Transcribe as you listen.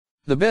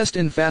The best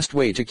and fast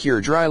way to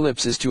cure dry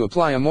lips is to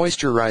apply a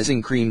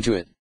moisturizing cream to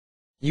it.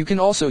 You can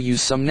also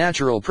use some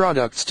natural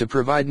products to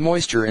provide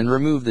moisture and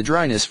remove the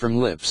dryness from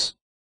lips.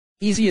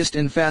 Easiest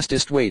and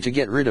fastest way to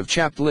get rid of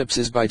chapped lips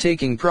is by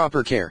taking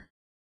proper care.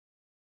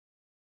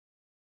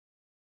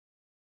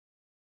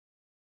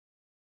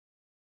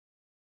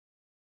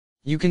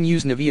 You can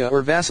use Nivea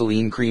or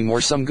Vaseline cream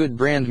or some good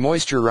brand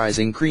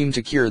moisturizing cream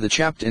to cure the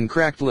chapped and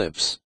cracked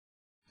lips.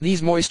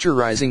 These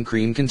moisturizing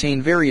cream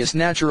contain various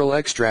natural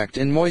extract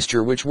and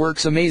moisture which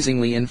works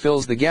amazingly and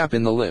fills the gap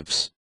in the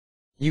lips.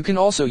 You can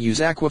also use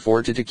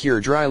Aquaphor to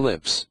cure dry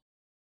lips.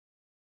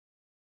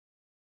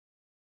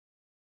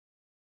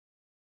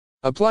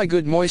 Apply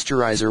good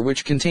moisturizer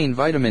which contain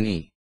vitamin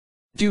E.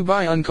 Do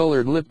buy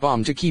uncolored lip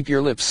balm to keep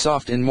your lips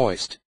soft and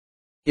moist.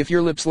 If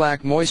your lips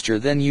lack moisture,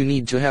 then you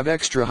need to have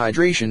extra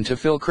hydration to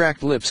fill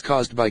cracked lips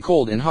caused by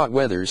cold and hot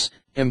weathers,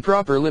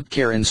 improper lip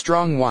care and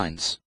strong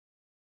wines.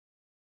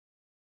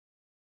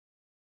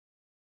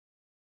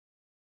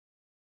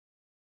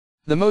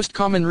 The most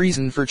common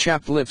reason for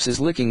chapped lips is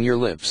licking your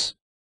lips.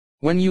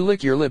 When you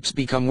lick, your lips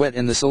become wet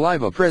and the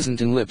saliva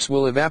present in lips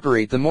will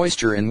evaporate the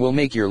moisture and will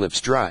make your lips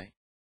dry.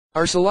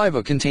 Our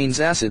saliva contains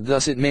acid,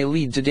 thus it may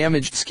lead to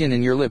damaged skin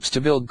in your lips to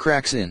build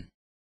cracks in.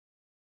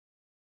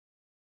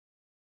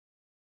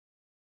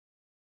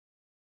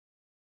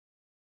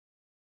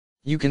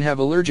 You can have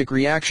allergic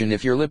reaction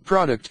if your lip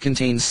product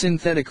contains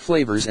synthetic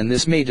flavors, and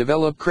this may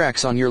develop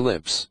cracks on your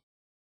lips.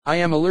 I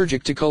am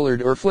allergic to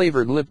colored or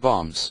flavored lip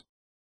balms.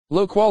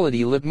 Low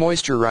quality lip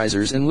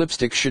moisturizers and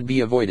lipsticks should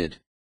be avoided.